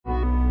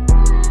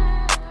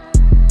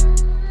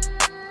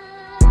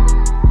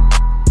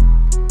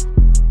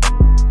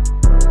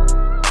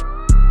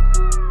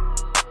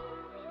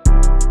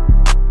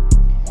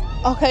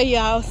Okay,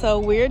 y'all, so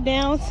we're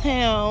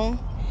downtown,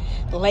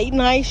 late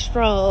night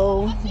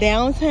stroll,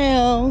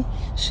 downtown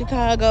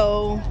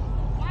Chicago.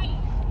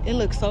 It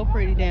looks so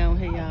pretty down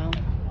here, y'all.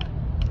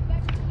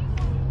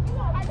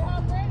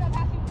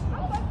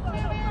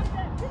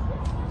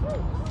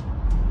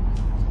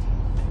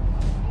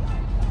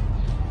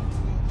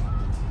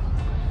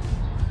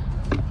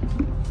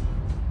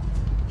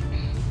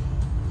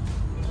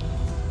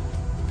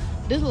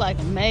 This is like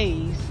a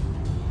maze.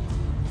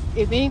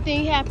 If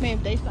anything happens,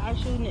 if they start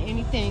shooting at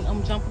anything,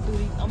 I'm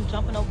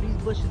jumping over these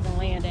bushes and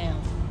laying down.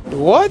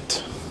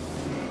 What?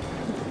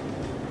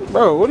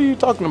 Bro, what are you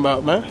talking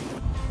about, man?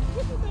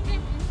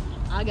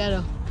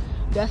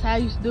 That's how I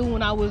used to do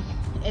when I was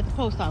at the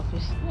post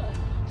office.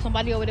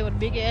 Somebody over there with a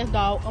big ass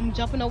dog. I'm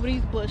jumping over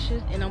these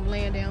bushes and I'm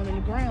laying down in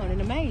the ground in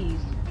the maze.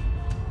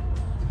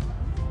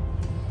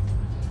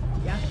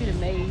 Y'all see the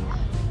maze?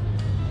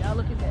 Y'all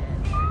look at that.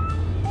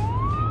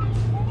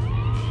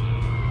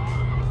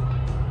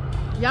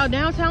 Y'all,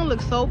 downtown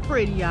looks so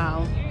pretty,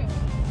 y'all.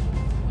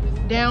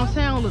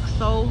 Downtown looks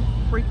so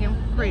freaking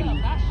pretty.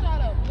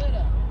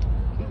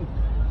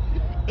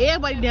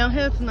 Everybody down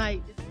here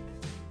tonight.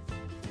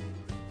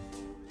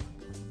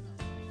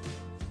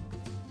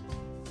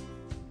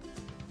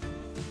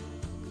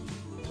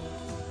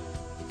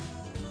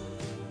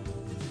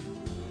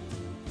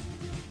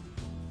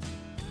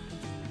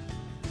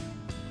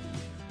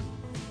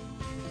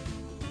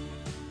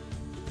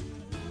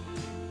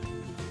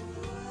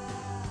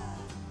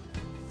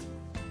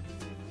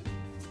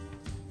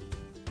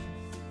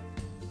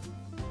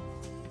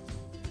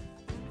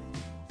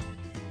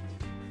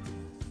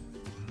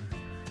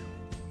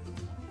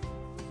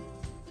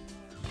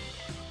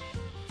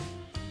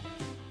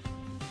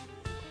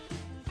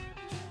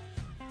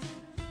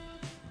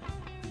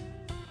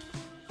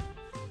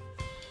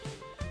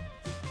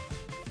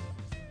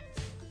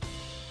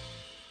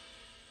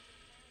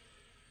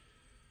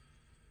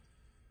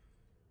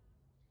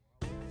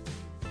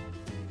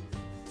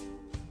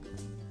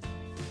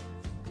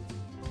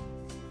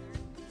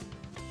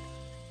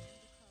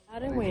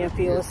 That wind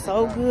feels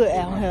so good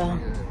out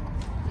here.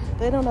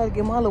 They don't know how to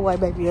get my little white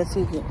baby a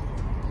ticket.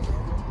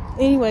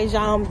 Anyways,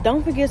 y'all,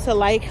 don't forget to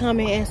like,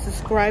 comment, and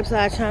subscribe to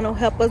our channel.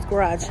 Help us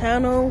grow our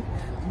channel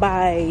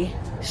by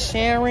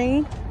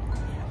sharing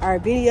our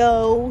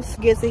videos.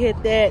 Get to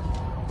hit that,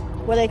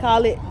 what they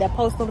call it, that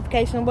post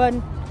notification button,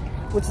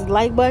 which is the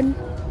like button.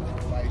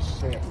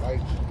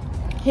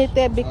 Hit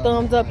that big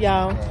thumbs up,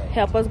 y'all.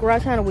 Help us grow our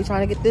channel. We're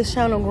trying to get this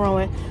channel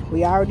growing.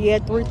 We already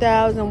at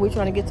 3,000. We're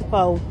trying to get to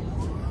 4.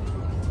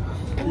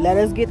 Let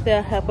us get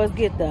there. Help us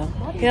get there.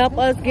 Help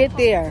us get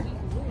there.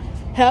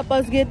 Help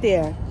us get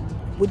there.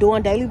 We're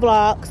doing daily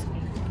vlogs,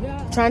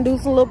 trying to do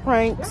some little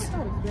pranks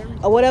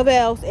or whatever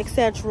else,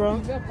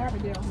 etc.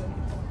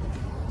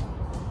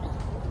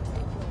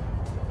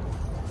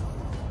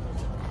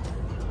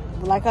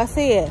 Like I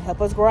said, help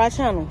us grow our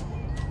channel.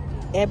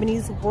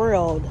 Ebony's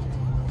World.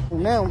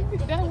 Now,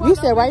 you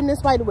said right in this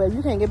spider web,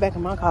 you can't get back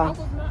in my car.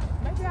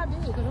 Maybe I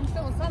did, because I'm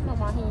feeling something on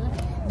my hand.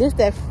 This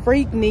that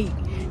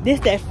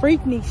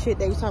freak neat shit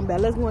they was talking about.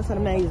 Let's go into the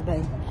maze,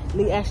 babe.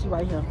 Leave Ashley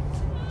right here.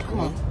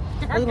 Come on.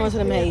 Let's go into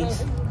the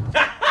maze.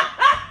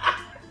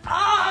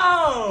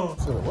 Oh!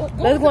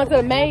 Let's go into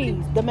the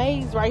maze. The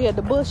maze right here,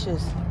 the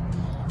bushes.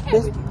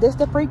 This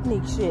the freak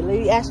neat shit.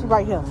 Leave Ashley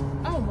right here.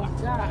 Oh my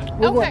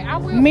God. Okay, I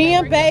will. Me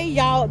and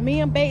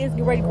Bae is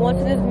getting ready to go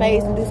into this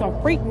maze and do some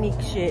freak neat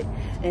shit.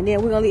 And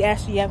then we're gonna leave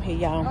Ashley up here,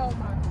 y'all. Oh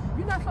my.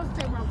 You're not supposed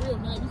to say my real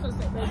name. You're supposed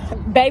to say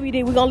Baby D. Baby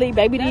D. We're gonna leave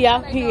Baby D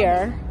out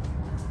here.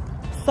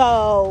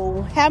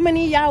 So, how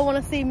many of y'all want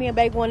to see me and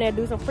Bae go in there and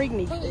do some freak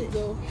neat shit?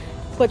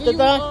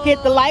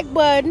 Hit the like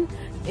button,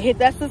 hit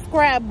that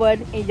subscribe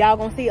button, and y'all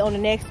gonna see it on the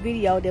next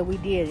video that we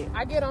did it.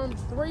 I get on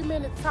 3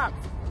 minutes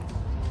tops.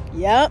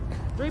 Yep.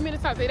 3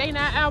 minutes tops. If they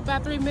not out by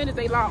 3 minutes,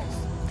 they lost.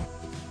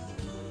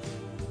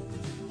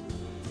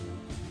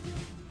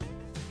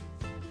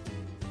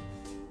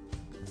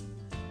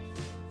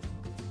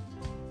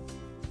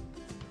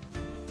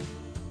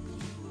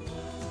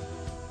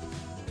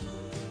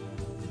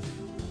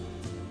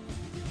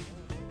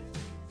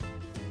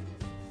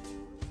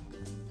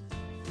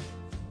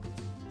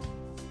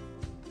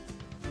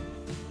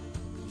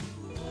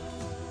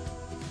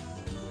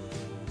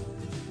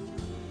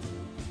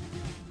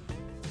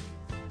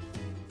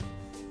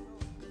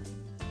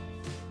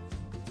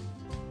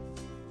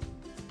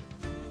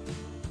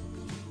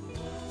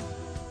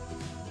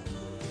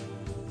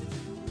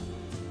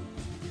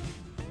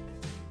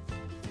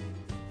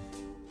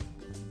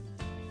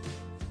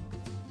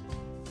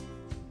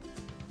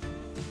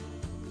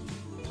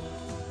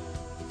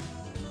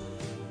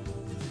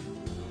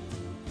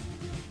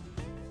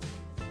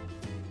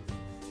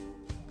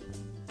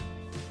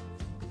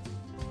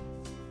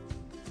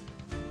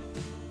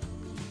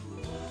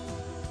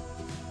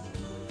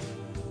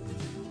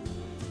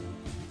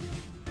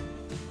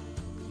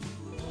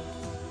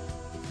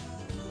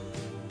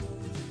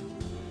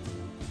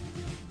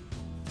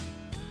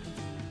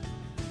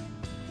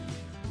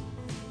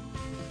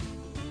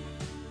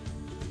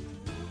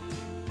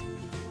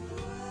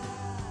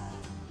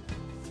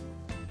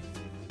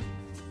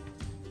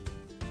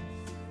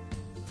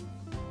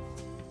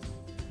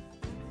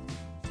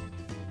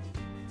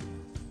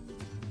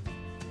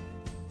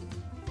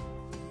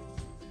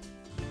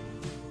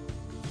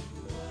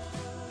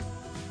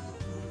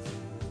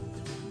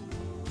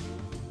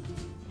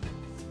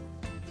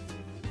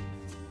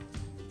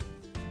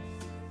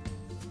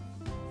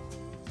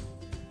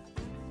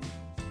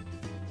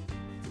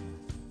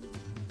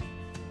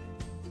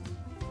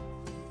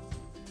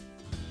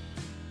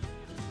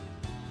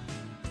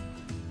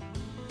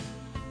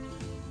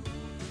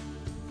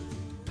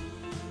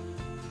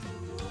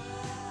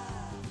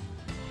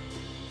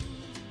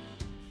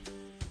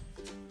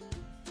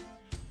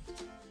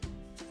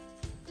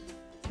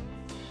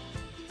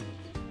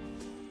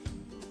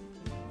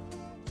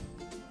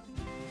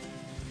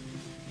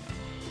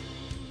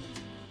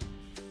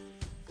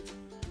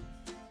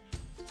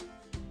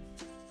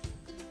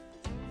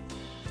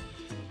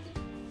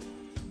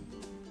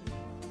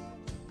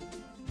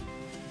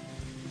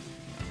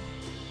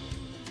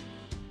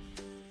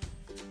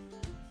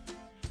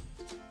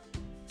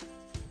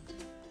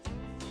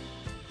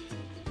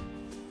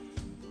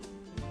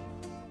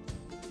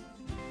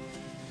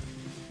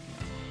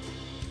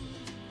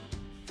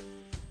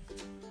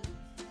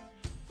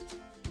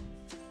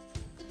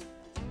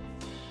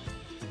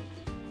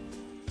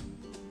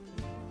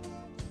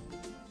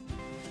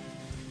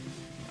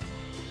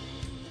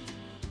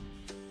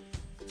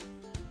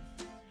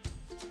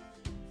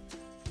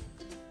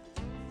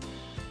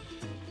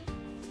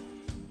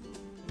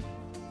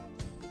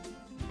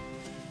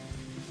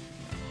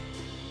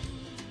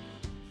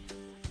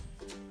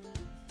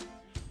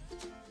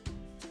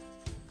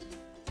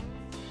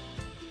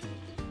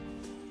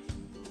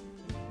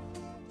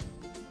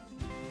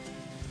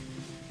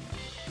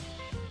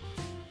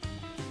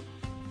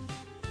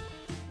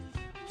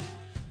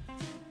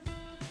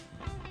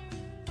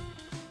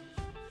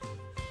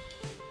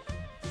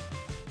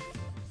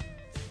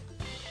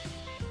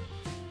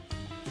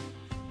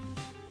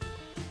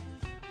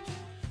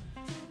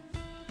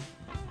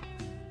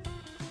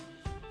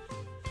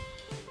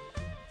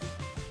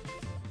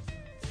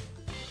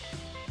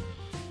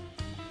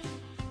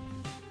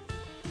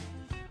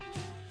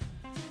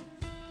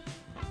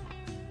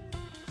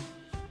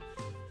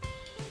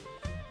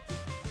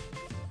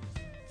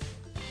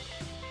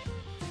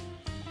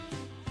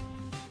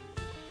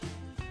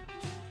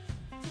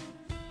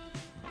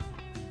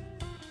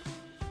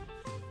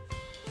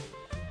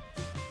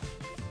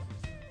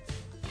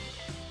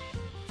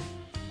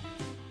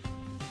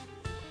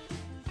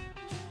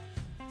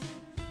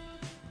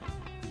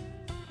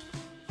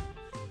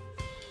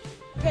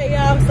 Okay,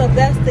 y'all, so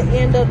that's the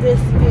end of this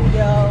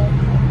video.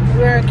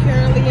 We're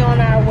currently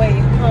on our way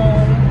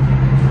home.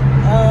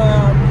 I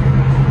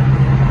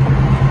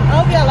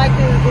hope y'all like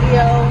this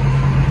video.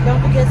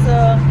 Don't forget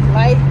to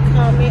like,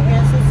 comment,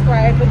 and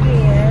subscribe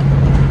again.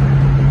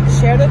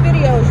 Share the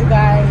videos, you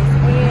guys.